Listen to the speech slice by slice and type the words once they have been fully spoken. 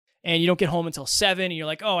and you don't get home until 7 and you're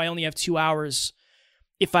like, oh, I only have 2 hours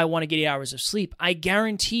if I want to get 8 hours of sleep. I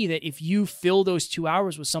guarantee that if you fill those 2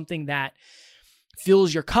 hours with something that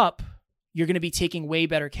fills your cup, you're going to be taking way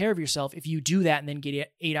better care of yourself if you do that and then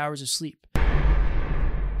get 8 hours of sleep.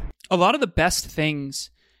 A lot of the best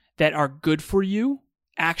things that are good for you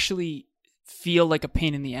actually feel like a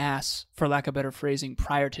pain in the ass, for lack of better phrasing,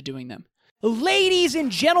 prior to doing them. Ladies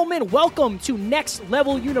and gentlemen, welcome to Next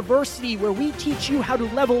Level University, where we teach you how to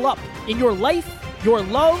level up in your life, your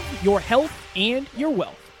love, your health, and your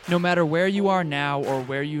wealth. No matter where you are now or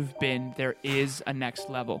where you've been, there is a next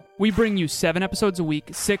level. We bring you 7 episodes a week,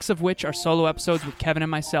 6 of which are solo episodes with Kevin and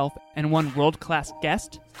myself, and 1 world-class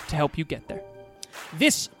guest to help you get there.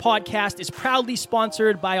 This podcast is proudly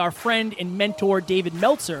sponsored by our friend and mentor, David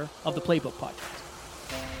Meltzer of the Playbook Podcast.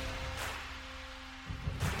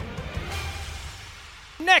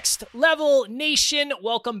 Next Level Nation,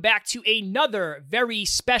 welcome back to another very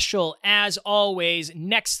special, as always,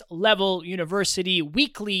 Next Level University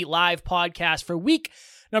weekly live podcast for week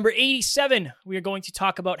number 87. We are going to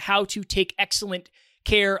talk about how to take excellent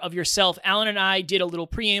care of yourself. Alan and I did a little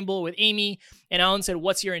preamble with Amy, and Alan said,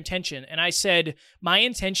 what's your intention? And I said, my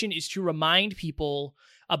intention is to remind people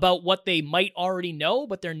about what they might already know,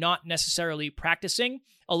 but they're not necessarily practicing.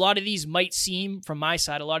 A lot of these might seem, from my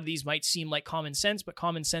side, a lot of these might seem like common sense, but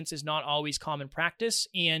common sense is not always common practice.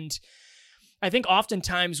 And I think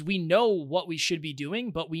oftentimes we know what we should be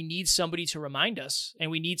doing, but we need somebody to remind us, and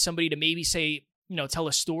we need somebody to maybe say, tell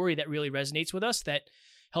a story that really resonates with us, that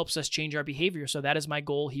helps us change our behavior. So that is my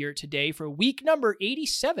goal here today for week number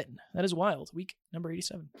 87. That is wild. Week number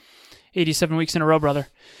 87. 87 weeks in a row, brother.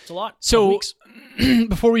 It's a lot. So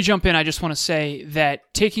before we jump in, I just want to say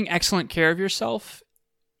that taking excellent care of yourself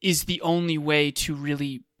is the only way to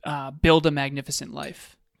really build a magnificent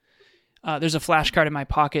life. There's a flashcard in my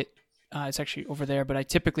pocket. It's actually over there, but I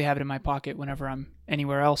typically have it in my pocket whenever I'm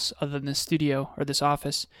anywhere else other than this studio or this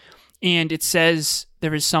office. And it says,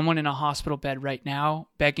 there is someone in a hospital bed right now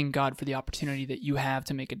begging God for the opportunity that you have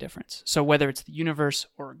to make a difference. So whether it's the universe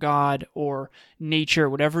or God or nature,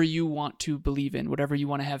 whatever you want to believe in, whatever you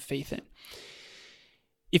want to have faith in,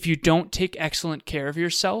 if you don't take excellent care of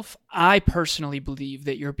yourself, I personally believe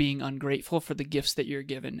that you're being ungrateful for the gifts that you're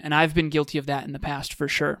given. And I've been guilty of that in the past for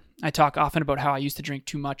sure. I talk often about how I used to drink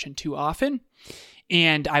too much and too often,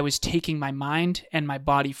 and I was taking my mind and my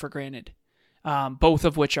body for granted. Both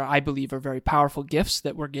of which I believe are very powerful gifts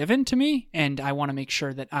that were given to me. And I want to make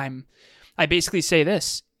sure that I basically say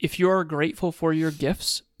this: if you're grateful for your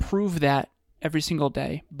gifts, prove that every single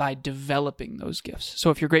day by developing those gifts.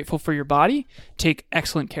 So if you're grateful for your body, take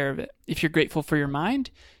excellent care of it. If you're grateful for your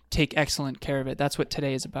mind, take excellent care of it. That's what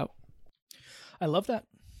today is about. I love that.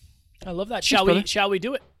 Thanks, Shall brother. we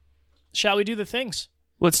do it? Shall we do the things?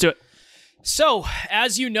 Let's do it. So,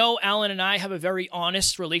 as you know, Alan and I have a very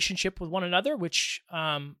honest relationship with one another, which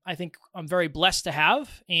I think I'm very blessed to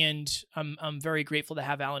have, and I'm very grateful to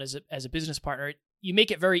have Alan as a business partner. You make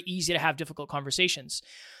it very easy to have difficult conversations.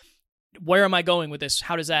 Where am I going with this?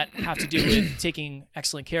 How does that have to do with taking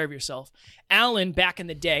excellent care of yourself? Alan, back in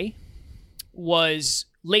the day, was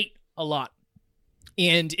late a lot,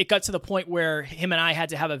 and it got to the point where him and I had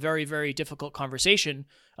to have a very, very difficult conversation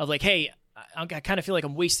of like, hey, I kind of feel like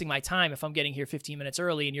I'm wasting my time if I'm getting here 15 minutes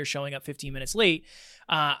early and you're showing up 15 minutes late.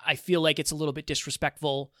 I feel like it's a little bit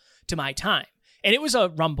disrespectful to my time. And it was a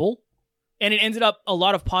rumble, and it ended up, a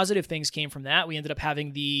lot of positive things came from that. We ended up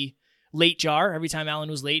having the late jar. Every time Alan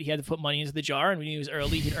was late, he had to put money into the jar, and when he was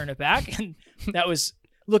early, he'd earn it back. And that was,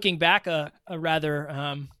 looking back, a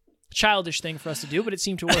rather childish thing for us to do, but it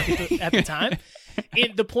seemed to work at the time.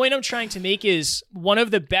 And the point I'm trying to make is, one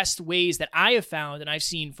of the best ways that I have found, and I've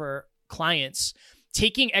seen for clients,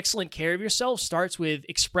 taking excellent care of yourself starts with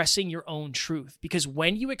expressing your own truth. Because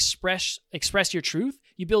when you express your truth,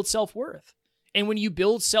 you build self-worth. And when you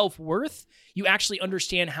build self-worth, you actually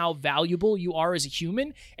understand how valuable you are as a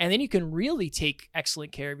human, and then you can really take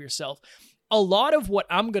excellent care of yourself. A lot of what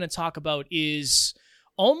I'm going to talk about is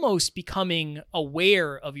almost becoming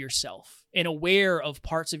aware of yourself and aware of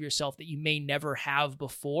parts of yourself that you may never have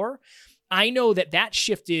before. I know that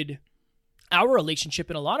shifted our relationship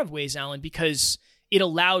in a lot of ways, Alan, because it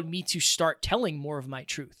allowed me to start telling more of my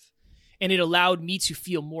truth. And it allowed me to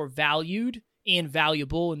feel more valued and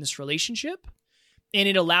valuable in this relationship. And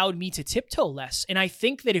it allowed me to tiptoe less. And I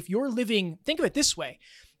think that if you're living, think of it this way,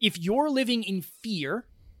 if you're living in fear,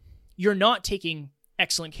 you're not taking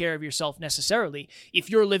excellent care of yourself necessarily. If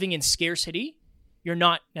you're living in scarcity, you're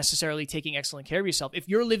not necessarily taking excellent care of yourself. If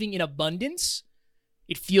you're living in abundance,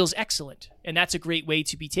 it feels excellent. And that's a great way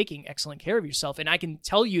to be taking excellent care of yourself. And I can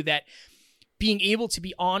tell you that being able to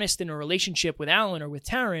be honest in a relationship with Alan or with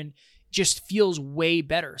Taryn just feels way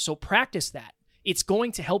better. So practice that. It's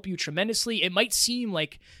going to help you tremendously. It might seem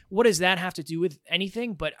like, what does that have to do with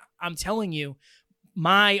anything? But I'm telling you,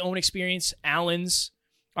 my own experience, Alan's,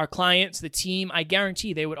 our clients, the team, I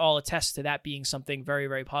guarantee they would all attest to that being something very,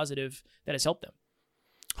 very positive that has helped them.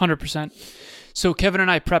 100%. So Kevin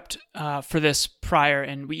and I prepped for this prior,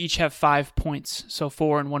 and we each have 5 points, so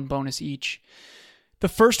 4 and 1 bonus each. The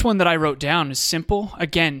first one that I wrote down is simple.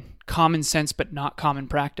 Again, common sense, but not common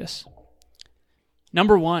practice.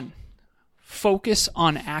 Number 1, focus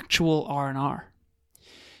on actual R&R.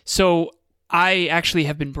 So I actually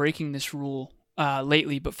have been breaking this rule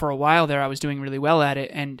lately, but for a while there I was doing really well at it.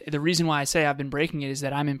 And the reason why I say I've been breaking it is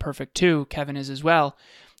that I'm imperfect too. Kevin is as well.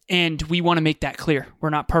 And we want to make that clear. We're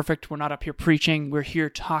not perfect. We're not up here preaching. We're here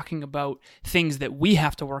talking about things that we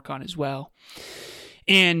have to work on as well.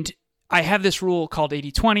 And I have this rule called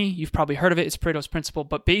 80-20. You've probably heard of it. It's Pareto's principle.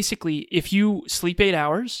 But basically, if you sleep 8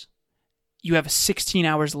 hours, you have 16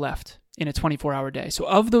 hours left in a 24-hour day. So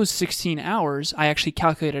of those 16 hours, I actually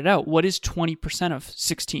calculated out what is 20% of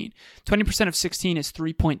 16. 20% of 16 is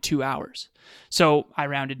 3.2 hours. So I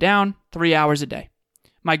rounded down 3 hours a day.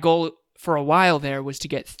 My goal for a while there was to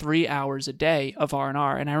get 3 hours a day of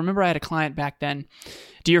R&R. And I remember I had a client back then,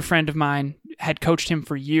 a dear friend of mine, had coached him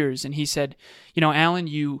for years. And he said, Alan,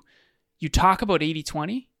 you talk about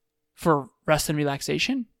 80-20 for rest and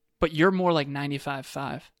relaxation, but you're more like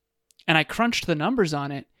 95-5. And I crunched the numbers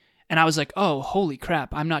on it. And I was like, oh, holy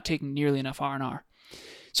crap, I'm not taking nearly enough R&R.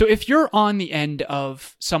 So if you're on the end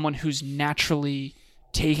of someone who's naturally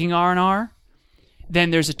taking R&R,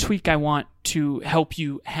 then there's a tweak I want to help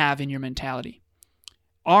you have in your mentality.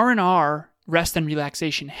 R&R, rest and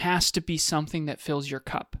relaxation, has to be something that fills your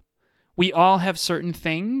cup. We all have certain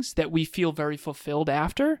things that we feel very fulfilled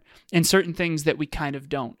after and certain things that we kind of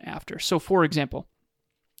don't after. So for example,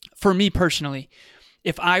 for me personally,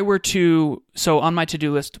 if I were to, so on my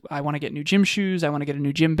to-do list, I want to get new gym shoes, I want to get a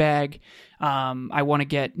new gym bag, I want to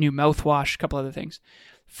get new mouthwash, a couple other things.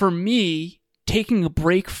 For me, taking a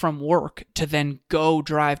break from work to then go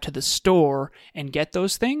drive to the store and get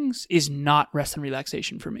those things is not rest and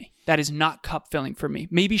relaxation for me. That is not cup filling for me.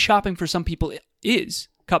 Maybe shopping for some people is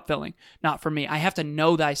cup filling, not for me. I have to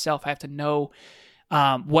know thyself. I have to know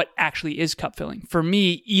what actually is cup filling. For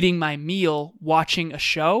me, eating my meal, watching a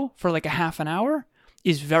show for like a half an hour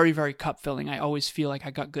is very, very cup filling. I always feel like I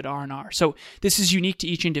got good R&R. So this is unique to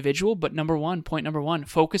each individual, but point number one,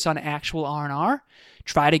 focus on actual R&R.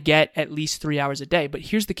 Try to get at least 3 hours a day. But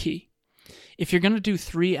here's the key. If you're going to do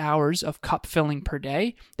 3 hours of cup filling per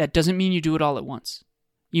day, that doesn't mean you do it all at once.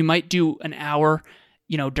 You might do an hour,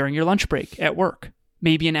 during your lunch break at work,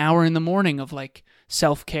 maybe an hour in the morning of like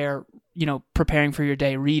self-care, preparing for your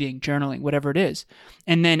day, reading, journaling, whatever it is,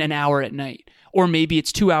 and then an hour at night. Or maybe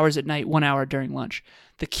it's 2 hours at night, 1 hour during lunch.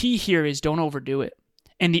 The key here is don't overdo it.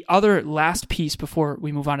 And the other last piece before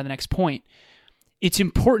we move on to the next point, it's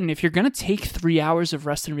important if you're going to take 3 hours of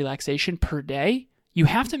rest and relaxation per day, you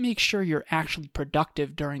have to make sure you're actually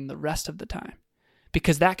productive during the rest of the time,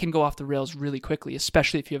 because that can go off the rails really quickly,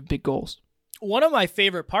 especially if you have big goals. One of my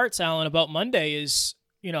favorite parts, Alan, about Monday is,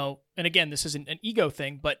 and again, this isn't an ego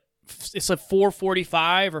thing, but it's like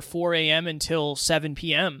 4:45 or 4 a.m. until 7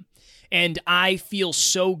 p.m. And I feel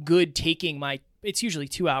so good taking it's usually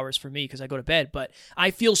 2 hours for me because I go to bed, but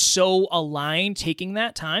I feel so aligned taking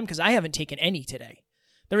that time because I haven't taken any today.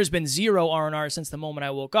 There has been zero R&R since the moment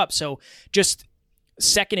I woke up. So just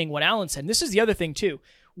seconding what Alan said, and this is the other thing too.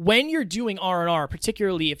 When you're doing R&R,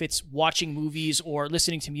 particularly if it's watching movies or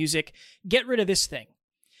listening to music, get rid of this thing.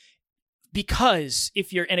 Because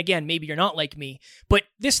and again, maybe you're not like me, but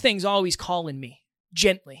this thing's always calling me.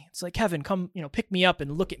 Gently. It's like, Kevin, come, pick me up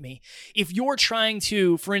and look at me. If you're trying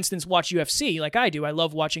to, for instance, watch UFC like I do, I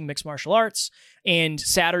love watching mixed martial arts, and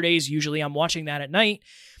Saturdays, usually I'm watching that at night.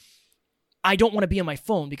 I don't want to be on my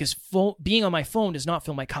phone because being on my phone does not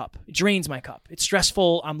fill my cup. It drains my cup. It's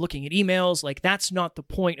stressful. I'm looking at emails. Like, that's not the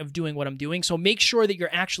point of doing what I'm doing. So make sure that you're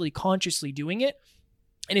actually consciously doing it.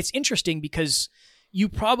 And it's interesting because you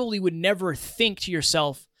probably would never think to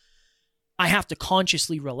yourself, I have to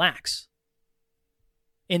consciously relax.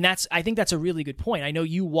 And I think that's a really good point. I know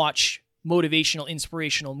you watch motivational,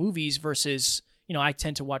 inspirational movies versus, I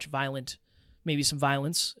tend to watch maybe some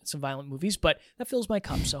violent movies, but that fills my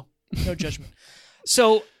cup, so no judgment.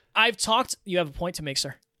 So you have a point to make,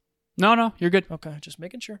 sir. No, you're good. Okay, just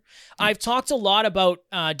making sure. I've talked a lot about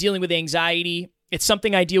dealing with anxiety. It's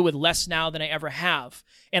something I deal with less now than I ever have.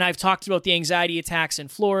 And I've talked about the anxiety attacks in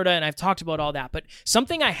Florida, and I've talked about all that. But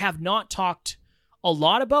something I have not talked a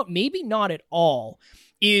lot about, maybe not at all,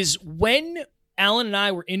 is when Alan and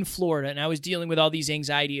I were in Florida, and I was dealing with all these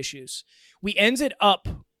anxiety issues. We ended up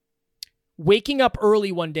waking up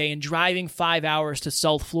early one day and driving 5 hours to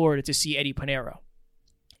South Florida to see Eddie Pinheiro.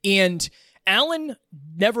 And Alan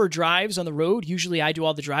never drives on the road. Usually I do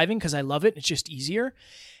all the driving because I love it. It's just easier.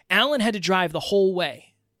 Alan had to drive the whole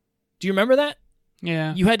way. Do you remember that?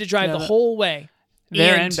 Yeah. You had to drive the whole way.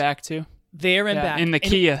 There and back, too. There and back. In the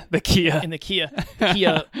Kia. The Kia. In the Kia.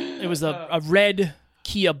 It was a red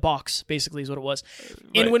Kia box, basically, is what it was.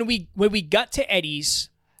 Right. And when we got to Eddie's...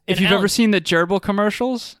 If you've ever seen the gerbil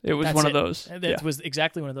commercials, it was one of those. That was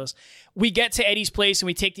exactly one of those. We get to Eddie's place, and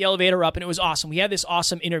we take the elevator up, and it was awesome. We had this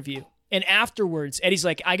awesome interview. And afterwards, Eddie's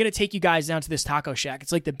like, I got to take you guys down to this taco shack.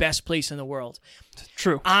 It's like the best place in the world.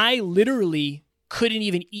 True. I literally couldn't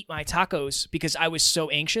even eat my tacos because I was so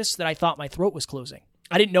anxious that I thought my throat was closing.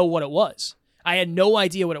 I didn't know what it was. I had no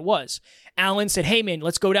idea what it was. Alan said, hey, man,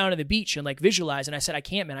 let's go down to the beach and like visualize. And I said, I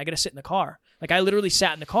can't, man. I got to sit in the car. Like I literally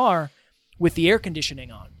sat in the car with the air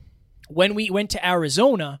conditioning on. When we went to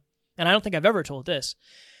Arizona, and I don't think I've ever told this,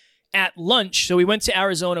 at lunch, so we went to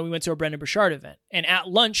Arizona, we went to a Brendan Burchard event. And at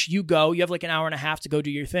lunch, you have like an hour and a half to go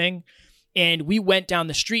do your thing. And we went down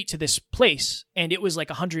the street to this place, and it was like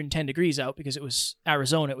 110 degrees out because it was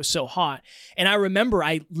Arizona. It was so hot. And I remember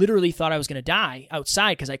I literally thought I was going to die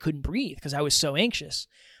outside because I couldn't breathe because I was so anxious.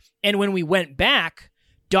 And when we went back,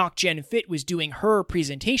 Doc Jen Fit was doing her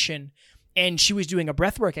presentation, and she was doing a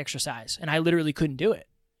breathwork exercise, and I literally couldn't do it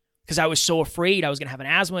because I was so afraid I was going to have an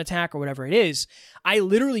asthma attack or whatever it is. I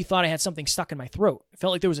literally thought I had something stuck in my throat. It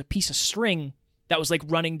felt like there was a piece of string that was like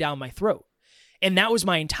running down my throat. And that was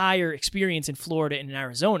my entire experience in Florida and in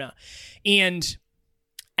Arizona. And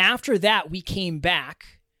after that, we came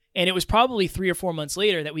back, and it was probably 3 or 4 months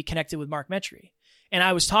later that we connected with Mark Metry. And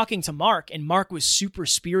I was talking to Mark, and Mark was super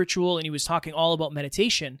spiritual, and he was talking all about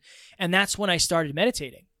meditation. And that's when I started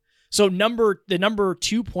meditating. So the number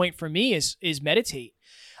 2 point for me is meditate.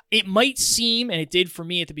 It might seem, and it did for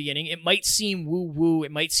me at the beginning, it might seem woo-woo.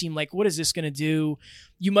 It might seem like, what is this going to do?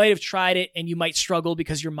 You might have tried it and you might struggle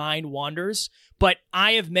because your mind wanders. But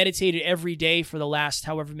I have meditated every day for the last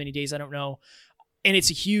however many days, I don't know. And it's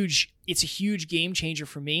a huge game changer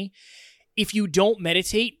for me. If you don't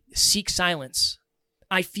meditate, seek silence.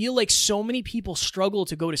 I feel like so many people struggle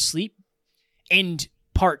to go to sleep. And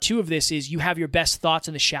part 2 of this is you have your best thoughts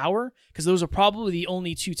in the shower, because those are probably the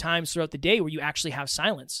only 2 times throughout the day where you actually have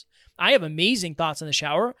silence. I have amazing thoughts in the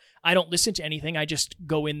shower. I don't listen to anything. I just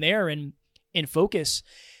go in there and focus.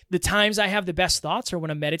 The times I have the best thoughts are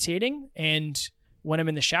when I'm meditating and when I'm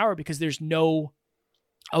in the shower, because there's no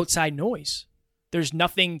outside noise. There's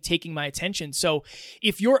nothing taking my attention. So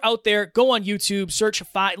if you're out there, go on YouTube, search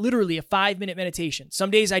literally a 5-minute meditation.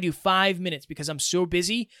 Some days I do 5 minutes because I'm so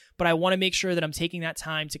busy, but I want to make sure that I'm taking that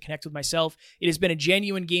time to connect with myself. It has been a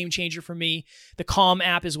genuine game changer for me. The Calm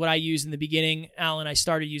app is what I used in the beginning. Alan, I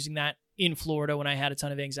started using that in Florida when I had a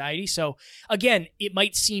ton of anxiety. So again, it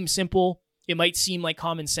might seem simple. It might seem like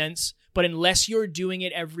common sense, but unless you're doing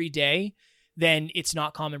it every day, then it's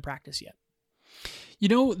not common practice yet. You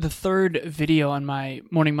know, the third video on my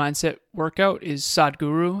morning mindset workout is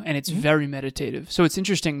Sadhguru, and it's very meditative. So it's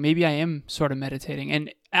interesting. Maybe I am sort of meditating.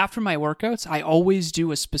 And after my workouts, I always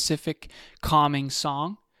do a specific calming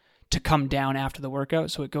song to come down after the workout.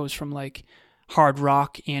 So it goes from like hard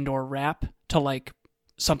rock and or rap to like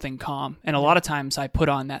something calm. And a lot of times I put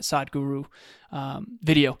on that Sadhguru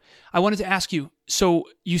video. I wanted to ask you, so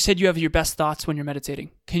you said you have your best thoughts when you're meditating.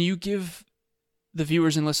 Can you give the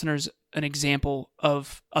viewers and listeners an example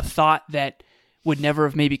of a thought that would never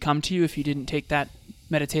have maybe come to you if you didn't take that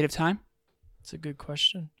meditative time? That's a good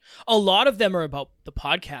question. A lot of them are about the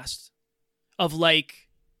podcast. Of like,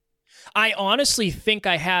 I honestly think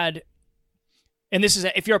I had, and this is,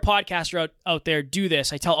 if you're a podcaster out there, do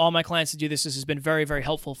this. I tell all my clients to do this. This has been very, very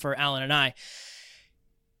helpful for Alan and I.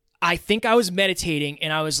 I think I was meditating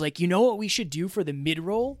and I was like, you know what we should do for the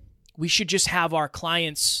mid-roll? We should just have our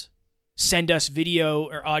clients send us video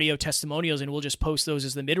or audio testimonials and we'll just post those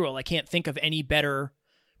as the mid-roll. I can't think of any better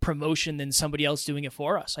promotion than somebody else doing it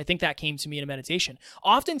for us. I think that came to me in a meditation.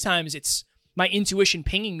 Oftentimes it's my intuition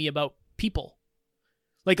pinging me about people.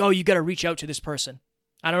 Like, oh, you got to reach out to this person.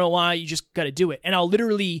 I don't know why, you just got to do it. And I'll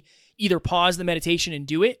literally either pause the meditation and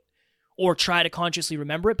do it or try to consciously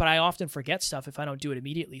remember it, but I often forget stuff if I don't do it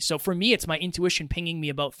immediately. So for me, it's my intuition pinging me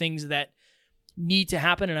about things that need to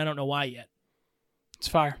happen and I don't know why yet. It's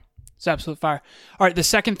fire. It's absolute fire. All right, the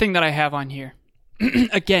second thing that I have on here,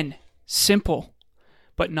 again, simple,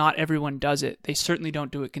 but not everyone does it. They certainly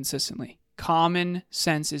don't do it consistently. Common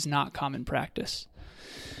sense is not common practice.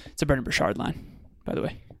 It's a Brendan Burchard line, by the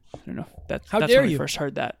way. I don't know. That's when I first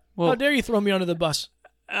heard that. Well, how dare you throw me under the bus?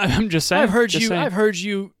 I'm just saying. I've heard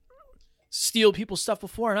you steal people's stuff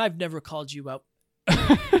before, and I've never called you out.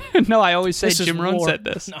 No, I always say This is Jim Rohn war. said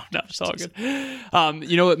this. No, It's all good.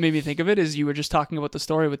 You know what made me think of it is you were just talking about the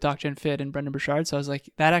story with Dr. Jen Fit and Brendan Burchard. So I was like,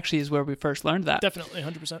 that actually is where we first learned that. Definitely,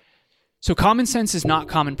 100%. So common sense is not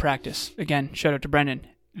common practice. Again, shout out to Brendan.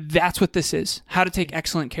 That's what this is. How to take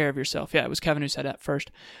excellent care of yourself. Yeah, it was Kevin who said that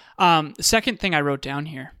first. The second thing I wrote down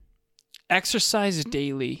here, exercise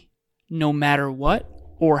daily, no matter what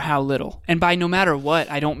or how little. And by no matter what,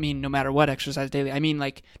 I don't mean no matter what exercise daily. I mean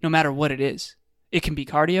like no matter what it is. It can be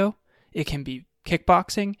cardio. It can be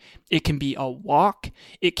kickboxing. It can be a walk.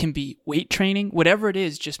 It can be weight training. Whatever it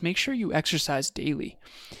is, just make sure you exercise daily,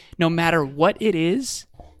 no matter what it is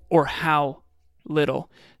or how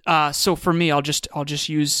little. So for me, I'll just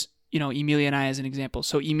use Emilia and I as an example.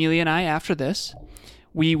 So Emilia and I, after this,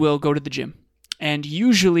 we will go to the gym, and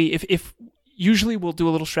usually usually we'll do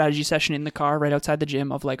a little strategy session in the car right outside the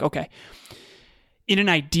gym of like, okay, in an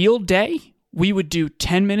ideal day, we would do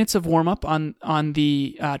 10 minutes of warm-up on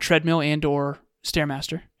the treadmill and or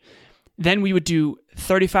Stairmaster. Then we would do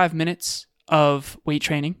 35 minutes of weight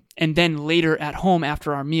training. And then later at home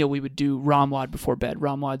after our meal, we would do ROMWOD before bed.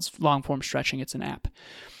 ROMWOD's long-form stretching. It's an app.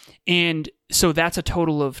 And so that's a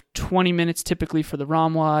total of 20 minutes typically for the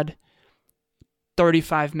ROMWOD,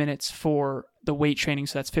 35 minutes for the weight training.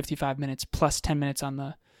 So that's 55 minutes plus 10 minutes on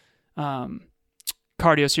the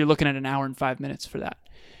cardio. So you're looking at an hour and 5 minutes for that.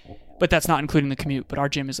 But that's not including the commute. But our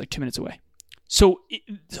gym is like 2 minutes away. So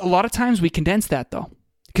a lot of times we condense that though.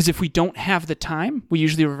 Because if we don't have the time, we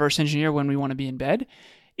usually reverse engineer when we want to be in bed.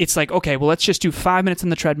 It's like, okay, well, let's just do 5 minutes on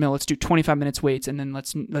the treadmill. Let's do 25 minutes weights, and then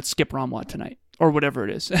let's skip ROMWOD tonight or whatever it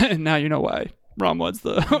is. And now you know why ROMWOD's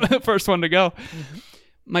the first one to go. Mm-hmm.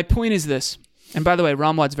 My point is this, and by the way,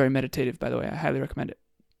 ROMWOD's very meditative, by the way. I highly recommend it.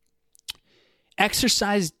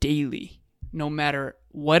 Exercise daily, no matter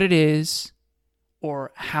what it is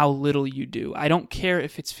or how little you do. I don't care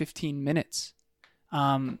if it's 15 minutes.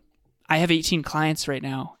 I have 18 clients right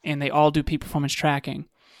now, and they all do peak performance tracking.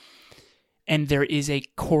 And there is a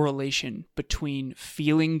correlation between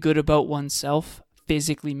feeling good about oneself,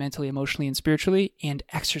 physically, mentally, emotionally, and spiritually, and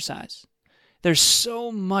exercise. There's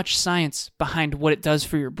so much science behind what it does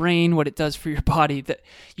for your brain, what it does for your body, that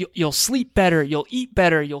you'll sleep better, you'll eat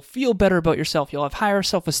better, you'll feel better about yourself, you'll have higher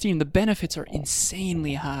self-esteem. The benefits are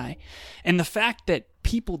insanely high. And the fact that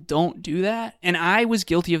people don't do that, and I was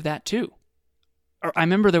guilty of that too. I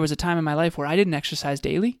remember there was a time in my life where I didn't exercise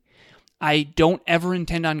daily. I don't ever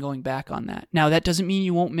intend on going back on that. Now, that doesn't mean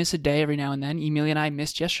you won't miss a day every now and then. Emilia and I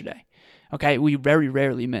missed yesterday. Okay, we very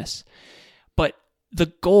rarely miss. But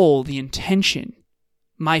the goal, the intention,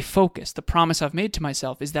 my focus, the promise I've made to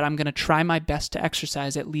myself is that I'm going to try my best to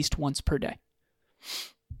exercise at least once per day.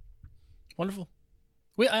 Wonderful.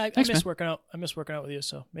 I miss working out. I miss working out with you,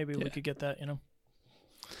 so maybe we could get that,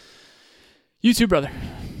 You too, brother.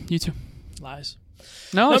 You too. Lies.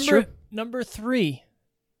 No, it's true. Number 3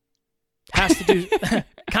 has to do,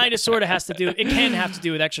 kind of, sort of has to do, it can have to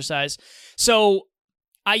do with exercise. So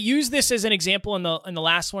I use this as an example in the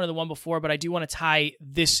last one or the one before, but I do want to tie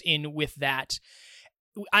this in with that.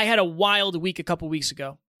 I had a wild week a couple weeks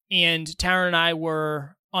ago, and Taryn and I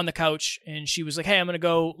were on the couch, and she was like, hey, I'm going to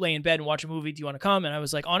go lay in bed and watch a movie. Do you want to come? And I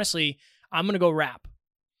was like, honestly, I'm going to go rap.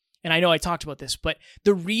 And I know I talked about this, but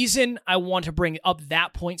the reason I want to bring up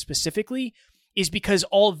that point specifically is because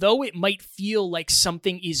although it might feel like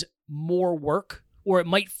something is more work, or it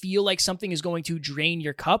might feel like something is going to drain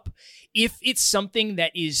your cup, if it's something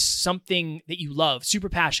that is something that you love, super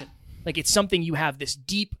passion, like it's something you have this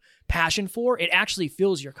deep passion for, it actually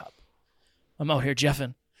fills your cup. I'm out here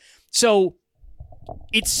jeffing. So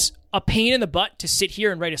it's a pain in the butt to sit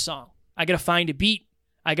here and write a song. I got to find a beat.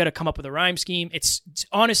 I got to come up with a rhyme scheme. It's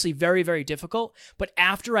honestly very, very difficult. But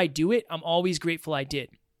after I do it, I'm always grateful I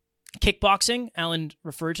did. Kickboxing, Alan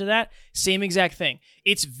referred to that, same exact thing.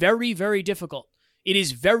 It's very, very difficult. It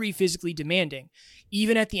is very physically demanding.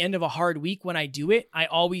 Even at the end of a hard week when I do it, I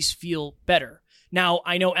always feel better. Now,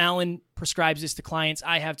 I know Alan prescribes this to clients.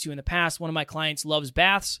 I have too in the past. One of my clients loves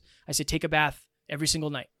baths. I said, take a bath every single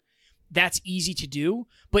night. That's easy to do,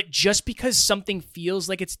 but just because something feels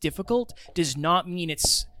like it's difficult does not mean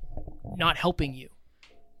it's not helping you.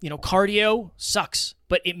 Cardio sucks,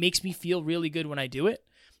 but it makes me feel really good when I do it.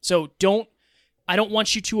 So I don't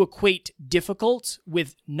want you to equate difficult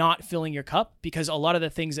with not filling your cup, because a lot of the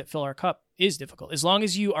things that fill our cup is difficult. As long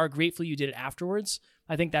as you are grateful you did it afterwards,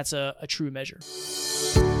 I think that's a true measure.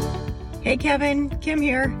 Hey Kevin, Kim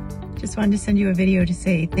here. Just wanted to send you a video to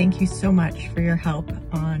say thank you so much for your help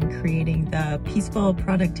on creating the Peaceful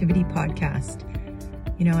Productivity Podcast.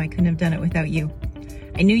 I couldn't have done it without you.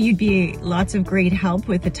 I knew you'd be lots of great help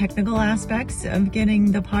with the technical aspects of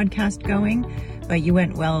getting the podcast going, but you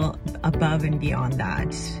went well above and beyond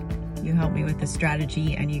that. You helped me with the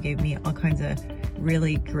strategy and you gave me all kinds of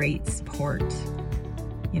really great support.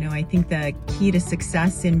 You know, I think the key to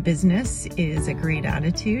success in business is a great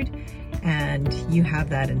attitude, and you have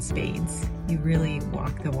that in spades. You really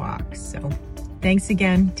walk the walk. So thanks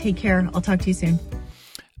again. Take care. I'll talk to you soon.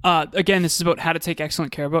 Again, this is about how to take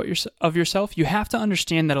excellent care of yourself. You have to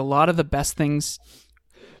understand that a lot of the best things,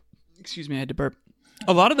 excuse me, I had to burp.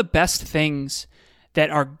 A lot of the best things that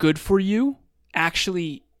are good for you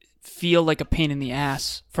actually feel like a pain in the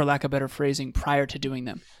ass, for lack of better phrasing, prior to doing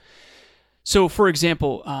them. So, for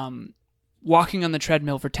example, walking on the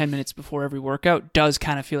treadmill for 10 minutes before every workout does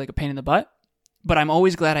kind of feel like a pain in the butt, but I'm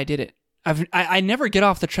always glad I did it. I never get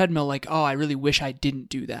off the treadmill like, oh, I really wish I didn't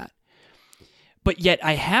do that. But yet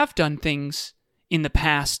I have done things in the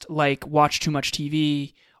past like watch too much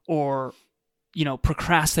TV or, you know,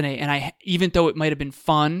 procrastinate. And even though it might have been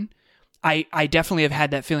fun, I definitely have had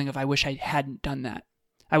that feeling of I wish I hadn't done that.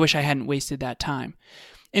 I wish I hadn't wasted that time.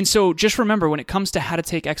 And so just remember, when it comes to how to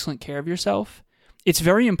take excellent care of yourself, it's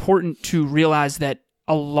very important to realize that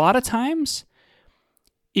a lot of times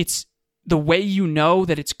it's the way you know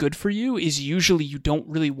that it's good for you is usually you don't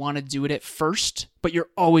really want to do it at first, but you're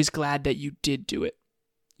always glad that you did do it.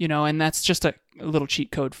 You know, and that's just a little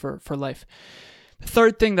cheat code for life. The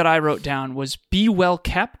third thing that I wrote down was be well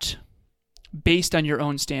kept based on your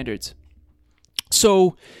own standards.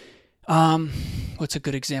 So, what's a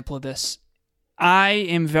good example of this? I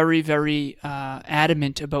am very, very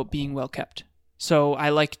adamant about being well kept. So I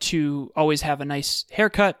like to always have a nice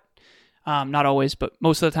haircut. Not always, but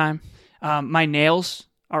most of the time. My nails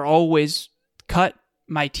are always cut.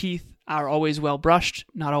 My teeth are always well brushed.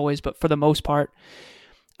 Not always, but for the most part.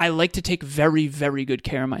 I like to take very, very good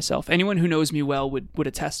care of myself. Anyone who knows me well would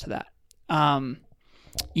attest to that.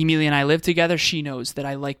 Emilia and I live together. She knows that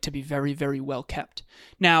I like to be very, very well kept.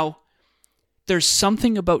 Now, there's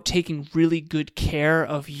something about taking really good care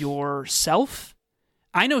of yourself.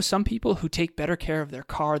 I know some people who take better care of their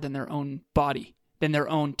car than their own body, than their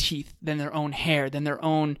own teeth, than their own hair, than their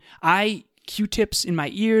own Q-tips in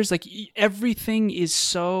my ears. Like everything is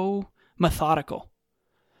so methodical.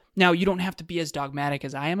 Now, you don't have to be as dogmatic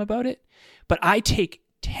as I am about it, but I take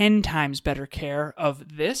 10 times better care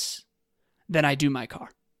of this than I do my car,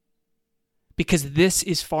 because this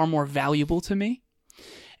is far more valuable to me.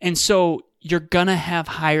 And so you're going to have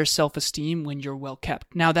higher self-esteem when you're well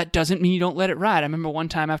kept. Now, that doesn't mean you don't let it ride. I remember one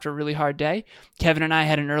time after a really hard day, Kevin and I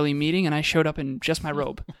had an early meeting and I showed up in just my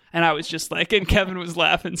robe. And I was just like, and Kevin was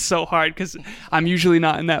laughing so hard because I'm usually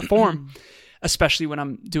not in that form, especially when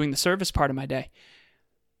I'm doing the service part of my day.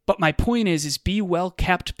 But my point is be well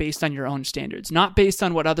kept based on your own standards, not based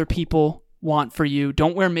on what other people want for you.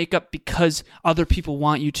 Don't wear makeup because other people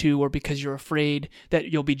want you to, or because you're afraid that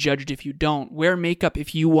you'll be judged if you don't. Wear makeup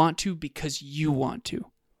if you want to, because you want to.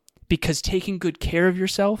 Because taking good care of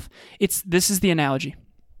yourself, this is the analogy.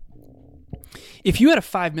 If you had a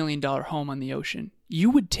 $5 million home on the ocean, you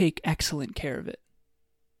would take excellent care of it.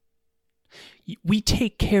 We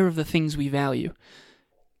take care of the things we value.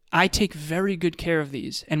 I take very good care of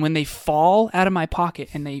these. And when they fall out of my pocket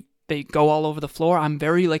and they go all over the floor, I'm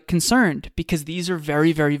very concerned, because these are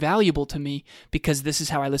very, very valuable to me, because this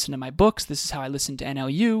is how I listen to my books. This is how I listen to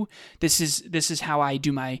NLU. This is how I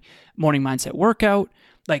do my morning mindset workout.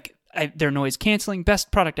 They're noise canceling,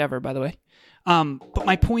 best product ever, by the way. But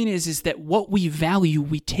my point is that what we value,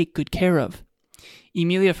 we take good care of.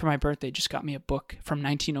 Emilia, for my birthday, just got me a book from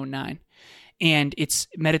 1909, and it's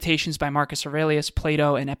Meditations by Marcus Aurelius,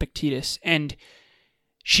 Plato, and Epictetus. And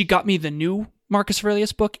she got me the new Marcus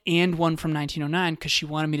Aurelius book and one from 1909 because she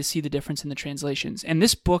wanted me to see the difference in the translations. And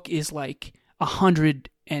this book is like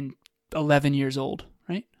 111 years old,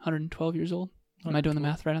 right? 112 years old? Am I doing the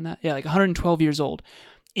math right on that? Yeah, 112 years old.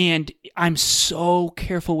 And I'm so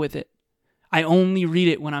careful with it. I only read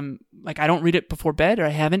it when I don't read it before bed, or I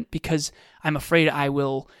haven't, because I'm afraid I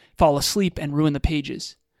will fall asleep and ruin the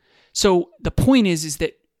pages. So the point is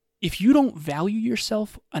that if you don't value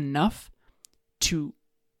yourself enough to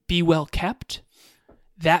be well kept,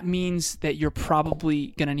 that means that you're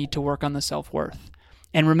probably going to need to work on the self-worth.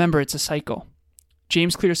 And remember, it's a cycle.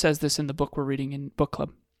 James Clear says this in the book we're reading in book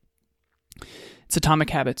club. It's Atomic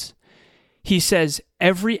Habits. He says,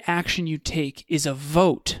 every action you take is a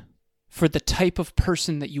vote for the type of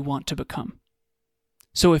person that you want to become.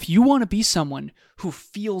 So if you want to be someone who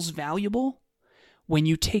feels valuable, when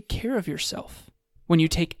you take care of yourself, when you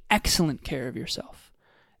take excellent care of yourself,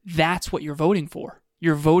 that's what you're voting for.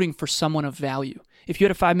 You're voting for someone of value. If you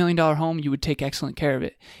had a $5 million home, you would take excellent care of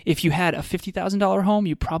it. If you had a $50,000 home,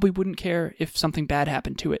 you probably wouldn't care if something bad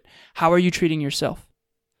happened to it. How are you treating yourself?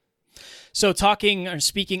 So talking or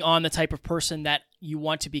speaking on the type of person that you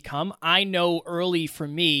want to become, I know early for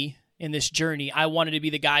me in this journey, I wanted to be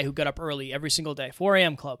the guy who got up early every single day, 4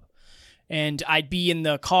 a.m. club. And I'd be in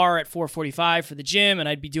the car at 4:45 for the gym, and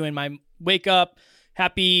I'd be doing my wake up,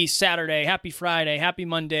 happy Saturday, happy Friday, happy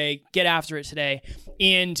Monday, get after it today.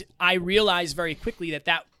 And I realized very quickly that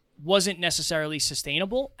that wasn't necessarily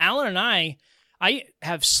sustainable. Alan and I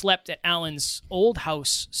have slept at Alan's old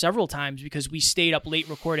house several times because we stayed up late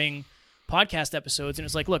recording podcast episodes. And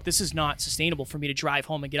it's like, look, this is not sustainable for me to drive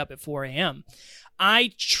home and get up at 4 a.m.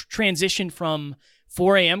 I transitioned from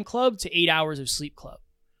 4 a.m. club to 8 hours of sleep club.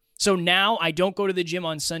 So now I don't go to the gym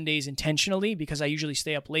on Sundays intentionally because I usually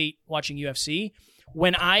stay up late watching UFC.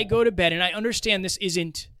 When I go to bed, and I understand this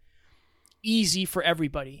isn't easy for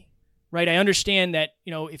everybody, right? I understand that,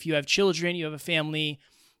 if you have children, you have a family,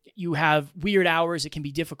 you have weird hours, it can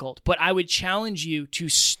be difficult. But I would challenge you to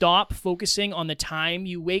stop focusing on the time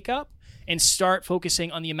you wake up and start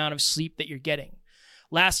focusing on the amount of sleep that you're getting.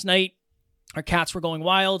 Last night, our cats were going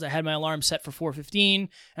wild. I had my alarm set for 4:15,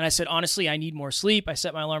 and I said, honestly, I need more sleep. I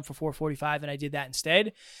set my alarm for 4:45, and I did that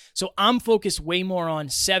instead. So I'm focused way more on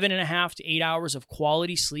 7.5 to 8 hours of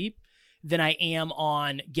quality sleep than I am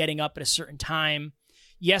on getting up at a certain time.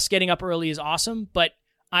 Yes, getting up early is awesome, but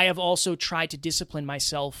I have also tried to discipline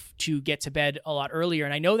myself to get to bed a lot earlier,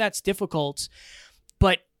 and I know that's difficult,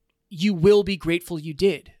 but you will be grateful you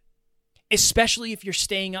did, especially if you're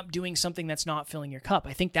staying up doing something that's not filling your cup.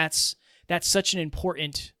 I think that's such an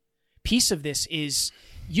important piece of this is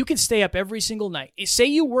you can stay up every single night. Say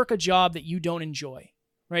you work a job that you don't enjoy,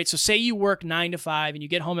 right? So say you work 9 to 5 and you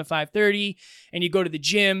get home at 5:30 and you go to the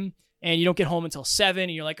gym and you don't get home until 7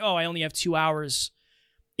 and you're like, oh, I only have 2 hours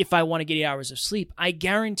if I want to get 8 hours of sleep. I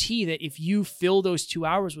guarantee that if you fill those 2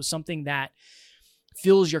 hours with something that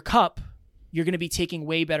fills your cup, you're going to be taking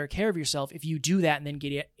way better care of yourself if you do that and then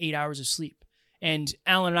get 8 hours of sleep. And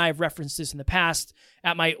Alan and I have referenced this in the past.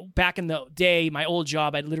 Back in the day, my old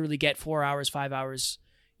job, I'd literally get 4 hours, 5 hours,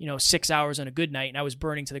 6 hours on a good night, and I was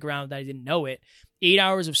burning to the ground that I didn't know it. 8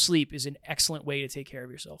 hours of sleep is an excellent way to take care of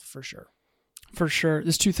yourself, for sure. For sure.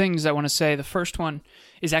 There's two things I want to say. The first one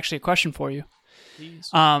is actually a question for you. Please.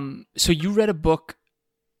 So you read a book,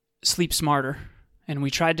 Sleep Smarter, and we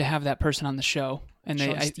tried to have that person on the show. And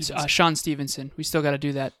Sean Stevenson. We still got to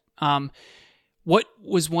do that. What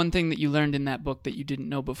was one thing that you learned in that book that you didn't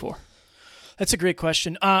know before? That's a great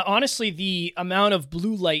question. Honestly, the amount of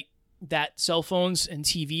blue light that cell phones and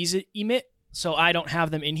TVs emit, so I don't have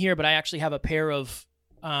them in here, but I actually have a pair of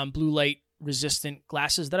blue light resistant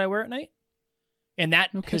glasses that I wear at night. And that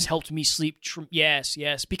has helped me sleep.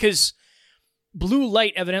 Yes, because blue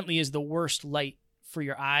light evidently is the worst light for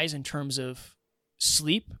your eyes in terms of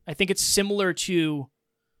sleep. I think it's similar to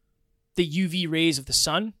the UV rays of the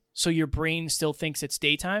sun. So your brain still thinks it's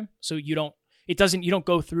daytime. So you don't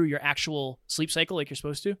go through your actual sleep cycle like you're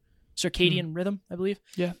supposed to. Circadian rhythm, I believe.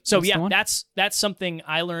 Yeah. So that's something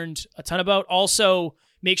I learned a ton about. Also,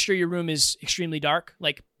 make sure your room is extremely dark,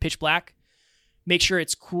 like pitch black. Make sure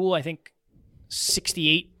it's cool. I think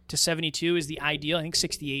 68 to 72 is the ideal. I think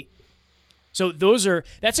 68. So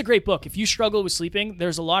that's a great book. If you struggle with sleeping,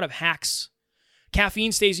 there's a lot of hacks.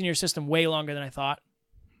 Caffeine stays in your system way longer than I thought.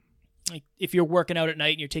 Like if you're working out at night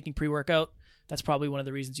and you're taking pre-workout, that's probably one of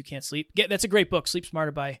the reasons you can't sleep. That's a great book, Sleep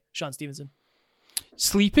Smarter by Sean Stevenson.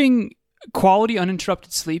 Sleeping, quality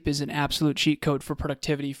uninterrupted sleep is an absolute cheat code for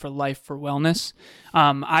productivity, for life, for wellness.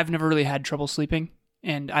 I've never really had trouble sleeping,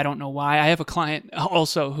 and I don't know why. I have a client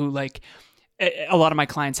also who a lot of my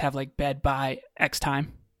clients have bed by X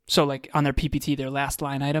time. So on their PPT, their last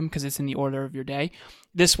line item, because it's in the order of your day.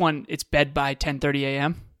 This one, it's bed by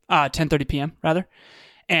 10:30 p.m. rather,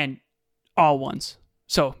 and all ones.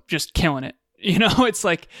 So just killing it. It's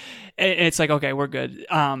like, okay, we're good.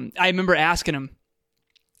 I remember asking him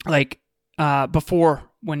before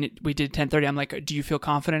when we did 10:30, I'm like, do you feel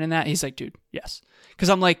confident in that? He's like, dude, yes. Cause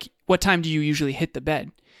I'm like, what time do you usually hit the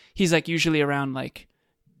bed? He's like, usually around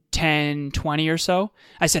 10:20 or so.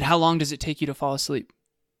 I said, how long does it take you to fall asleep?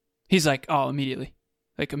 He's like, oh, immediately.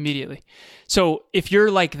 So if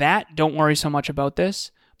you're like that, don't worry so much about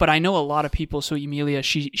this. But I know a lot of people. So Emilia,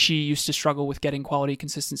 she used to struggle with getting quality,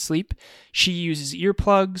 consistent sleep. She uses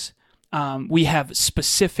earplugs. We have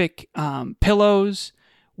specific pillows.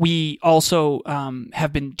 We also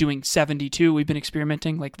have been doing 72. We've been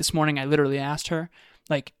experimenting. This morning, I literally asked her,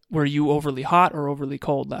 were you overly hot or overly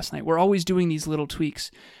cold last night? We're always doing these little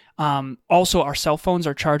tweaks. Also, our cell phones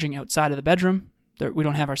are charging outside of the bedroom. We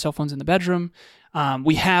don't have our cell phones in the bedroom.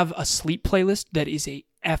 We have a sleep playlist that is a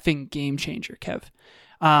effing game changer, Kev.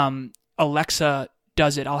 Alexa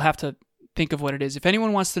does it. I'll have to think of what it is. If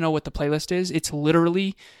anyone wants to know what the playlist is, it's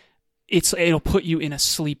literally, it'll put you in a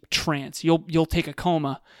sleep trance. You'll take a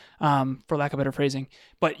coma, for lack of better phrasing,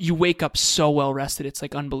 but you wake up so well rested. It's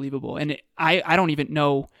like unbelievable. And I don't even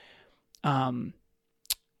know.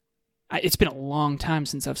 It's been a long time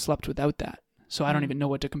since I've slept without that, so I don't even know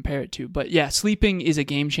what to compare it to. But yeah, sleeping is a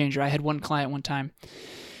game changer. I had one client one time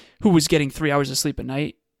who was getting 3 hours of sleep a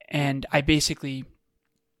night, and I basically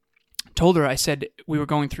told her, I said, we were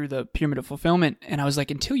going through the pyramid of fulfillment, and I was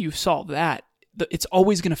like, until you solve that, it's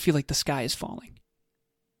always going to feel like the sky is falling.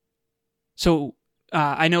 So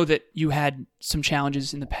I know that you had some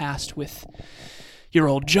challenges in the past with your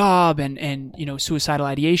old job and suicidal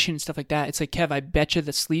ideation and stuff like that. It's like, Kev, I bet you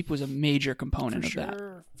the sleep was a major component of that.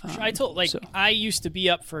 For sure. I used to be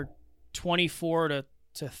up for 24 to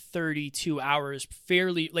 32 hours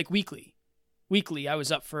fairly, like weekly. Weekly, I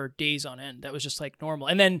was up for days on end. That was just like normal.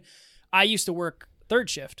 And then I used to work third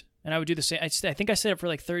shift, and I would do the same. I think I stayed up for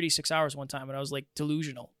like 36 hours one time, and I was like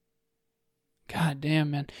delusional. God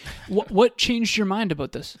damn, man. What changed your mind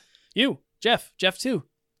about this? You, Jeff too.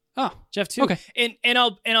 Oh, Jeff too. Okay. And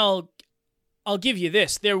I'll give you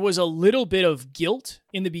this. There was a little bit of guilt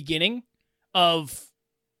in the beginning of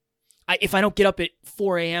if I don't get up at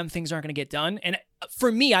 4 a.m., things aren't going to get done. And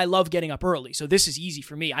for me, I love getting up early. So this is easy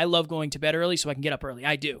for me. I love going to bed early so I can get up early.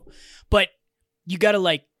 I do. But you got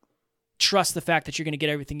to trust the fact that you're going to get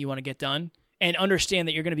everything you want to get done and understand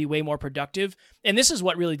that you're going to be way more productive. And this is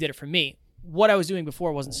what really did it for me. What I was doing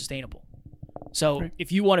before wasn't sustainable. So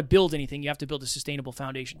if you want to build anything, you have to build a sustainable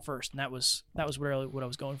foundation first. And that was really what I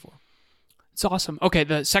was going for. It's awesome. Okay,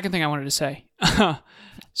 the second thing I wanted to say.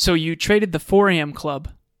 So you traded the 4 a.m. club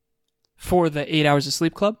for the 8 hours of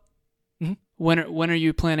sleep club. Mm-hmm. When are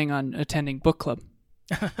you planning on attending book club?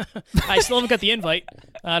 I still haven't got the invite.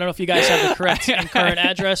 I don't know if you guys have the correct and current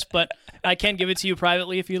address, but I can give it to you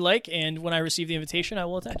privately if you like. And when I receive the invitation, I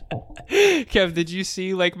will attend. Kev, did you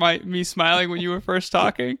see me smiling when you were first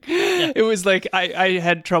talking? Yeah. It was like I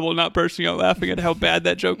had trouble not bursting out laughing at how bad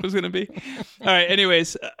that joke was going to be. All right.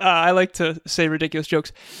 Anyways, I like to say ridiculous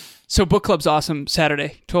jokes. So book club's awesome.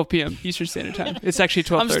 Saturday, 12 p.m. Eastern Standard Time. It's actually 12:30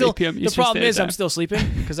 p.m. Eastern Standard Time. The problem is I'm still sleeping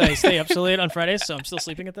because I stay up so late on Fridays, so I'm still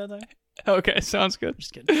sleeping at that time. Okay, sounds good.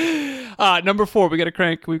 Just kidding. Number 4, we got to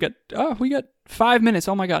crank. We got 5 minutes.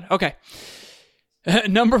 Oh my God. Okay.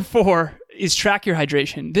 Number 4 is track your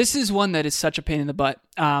hydration. This is one that is such a pain in the butt.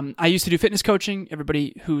 I used to do fitness coaching.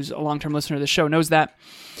 Everybody who's a long-term listener to the show knows that.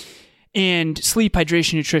 And sleep,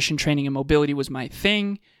 hydration, nutrition, training, and mobility was my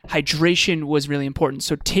thing. Hydration was really important.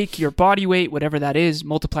 So take your body weight, whatever that is,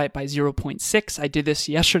 multiply it by 0.6. I did this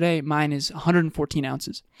yesterday. Mine is 114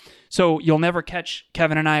 ounces. So you'll never catch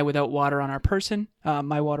Kevin and I without water on our person.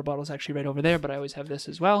 My water bottle is actually right over there, but I always have this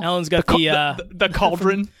as well. Alan's got the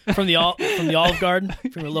cauldron from the Olive Garden,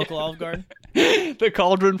 from your local Olive Garden. The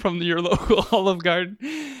cauldron from your local Olive Garden.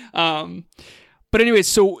 But anyways,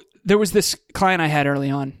 so there was this client I had early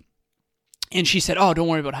on. And she said, "Oh, don't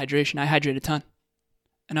worry about hydration. I hydrate a ton."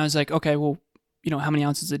 And I was like, "Okay, well, how many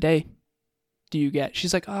ounces a day do you get?"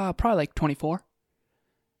 She's like, "Probably like 24."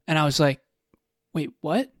 And I was like, "Wait,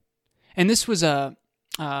 what?" And this was an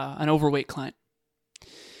overweight client.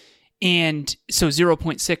 And so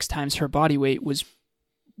 0.6 times her body weight was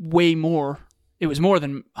way more. It was more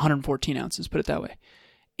than 114 ounces, put it that way.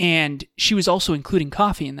 And she was also including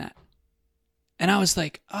coffee in that. And I was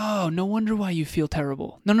like, oh, no wonder why you feel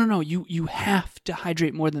terrible. No. You have to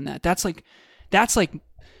hydrate more than that. That's like,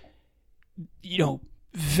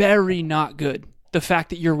 very not good. The fact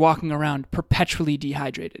that you're walking around perpetually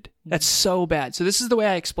dehydrated. That's so bad. So this is the way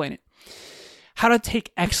I explain it. How to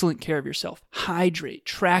take excellent care of yourself. Hydrate.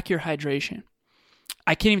 Track your hydration.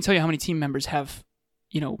 I can't even tell you how many team members have,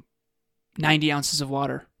 90 ounces of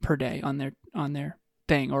water per day on their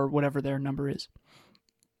thing or whatever their number is.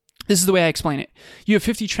 This is the way I explain it. You have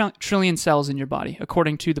 50 trillion cells in your body,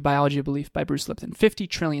 according to The Biology of Belief by Bruce Lipton. 50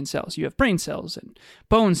 trillion cells. You have brain cells and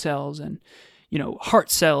bone cells and,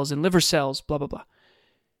 heart cells and liver cells, blah, blah, blah.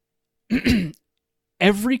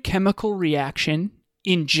 Every chemical reaction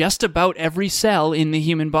in just about every cell in the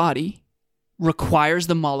human body requires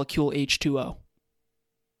the molecule H2O.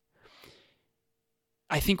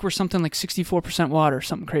 I think we're something like 64% water,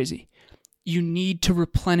 something crazy. You need to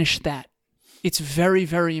replenish that. It's very,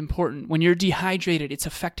 very important. When you're dehydrated, it's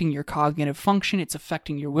affecting your cognitive function. It's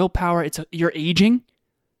affecting your willpower. You're aging.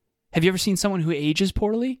 Have you ever seen someone who ages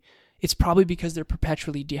poorly? It's probably because they're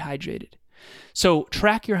perpetually dehydrated. So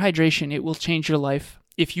track your hydration. It will change your life.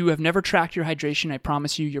 If you have never tracked your hydration, I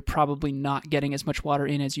promise you, you're probably not getting as much water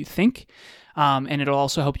in as you think. And it'll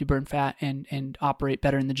also help you burn fat and operate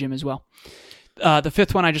better in the gym as well. The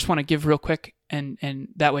fifth one I just want to give real quick, and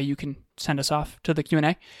that way you can send us off to the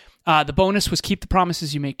Q&A. The bonus was keep the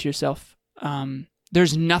promises you make to yourself.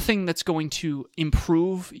 There's nothing that's going to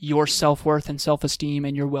improve your self-worth and self-esteem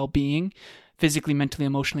and your well-being physically, mentally,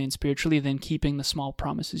 emotionally, and spiritually than keeping the small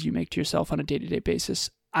promises you make to yourself on a day-to-day basis.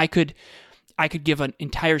 I could give an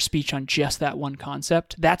entire speech on just that one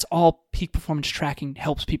concept. That's all peak performance tracking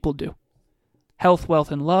helps people do. Health,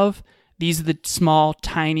 wealth, and love. These are the small,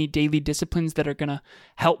 tiny daily disciplines that are going to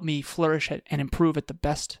help me flourish and improve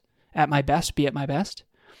at my best.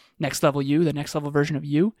 Next level you, the next level version of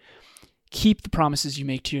you. Keep the promises you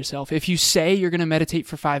make to yourself. If you say you're going to meditate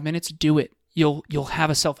for 5 minutes, do it. You'll have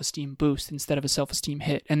a self-esteem boost instead of a self-esteem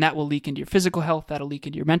hit, and that will leak into your physical health, that'll leak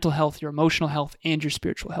into your mental health, your emotional health, and your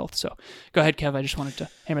spiritual health. So go ahead, Kev. I just wanted to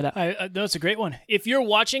hammer that. That's a great one. If you're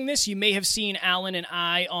watching this, you may have seen Alan and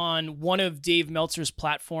I on one of Dave Meltzer's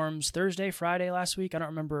platforms Thursday, Friday last week. I don't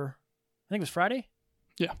remember. I think it was Friday?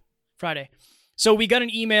 Yeah. Friday. So we got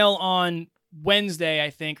an email on Wednesday, I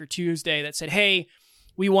think, or Tuesday that said, hey,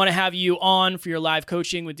 we want to have you on for your live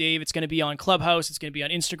coaching with Dave. It's going to be on Clubhouse. It's going to be on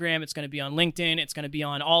Instagram. It's going to be on LinkedIn. It's going to be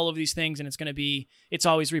on all of these things. And it's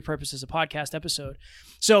always repurposed as a podcast episode.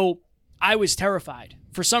 So I was terrified.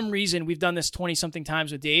 For some reason, we've done this 20-something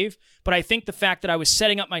times with Dave. But I think the fact that I was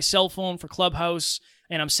setting up my cell phone for Clubhouse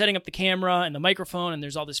and I'm setting up the camera and the microphone and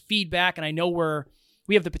there's all this feedback and I know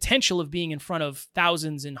we have the potential of being in front of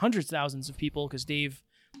thousands and hundreds of thousands of people because Dave,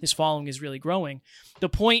 his following is really growing. The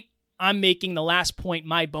point I'm making, the last point,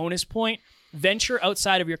 my bonus point, venture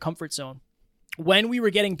outside of your comfort zone. When we were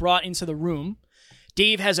getting brought into the room,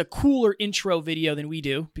 Dave has a cooler intro video than we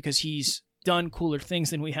do because he's done cooler things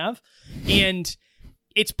than we have. And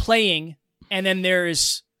it's playing, and then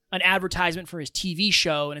there's an advertisement for his TV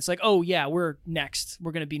show, and it's like, oh yeah, we're next.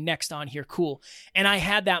 We're going to be next on here. Cool. And I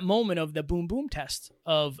had that moment of the boom boom test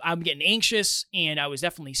of I'm getting anxious, and I was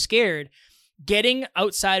definitely scared. Getting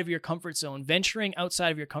outside of your comfort zone, venturing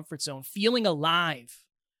outside of your comfort zone, feeling alive.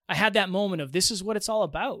 I had that moment of this is what it's all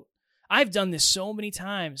about. I've done this so many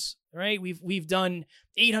times, right? We've done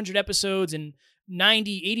 800 episodes and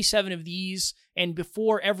 87 of these. And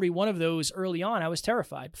before every one of those early on, I was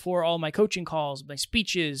terrified. Before all my coaching calls, my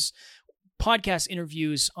speeches, podcast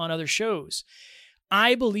interviews on other shows.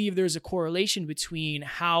 I believe there's a correlation between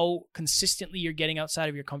how consistently you're getting outside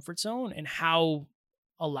of your comfort zone and how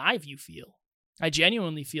alive you feel. I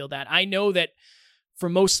genuinely feel that. I know that for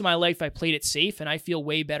most of my life, I played it safe, and I feel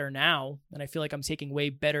way better now. And I feel like I'm taking way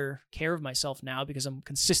better care of myself now because I'm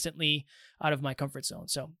consistently out of my comfort zone.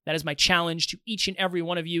 So that is my challenge to each and every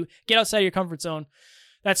one of you. Get outside of your comfort zone.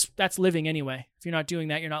 That's living anyway. If you're not doing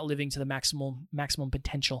that, you're not living to the maximum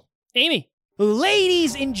potential. Amy.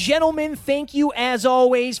 Ladies and gentlemen, thank you as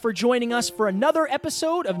always for joining us for another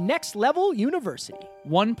episode of Next Level University.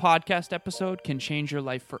 One podcast episode can change your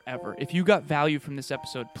life forever. If you got value from this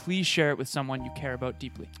episode, please share it with someone you care about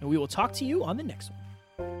deeply. And we will talk to you on the next one.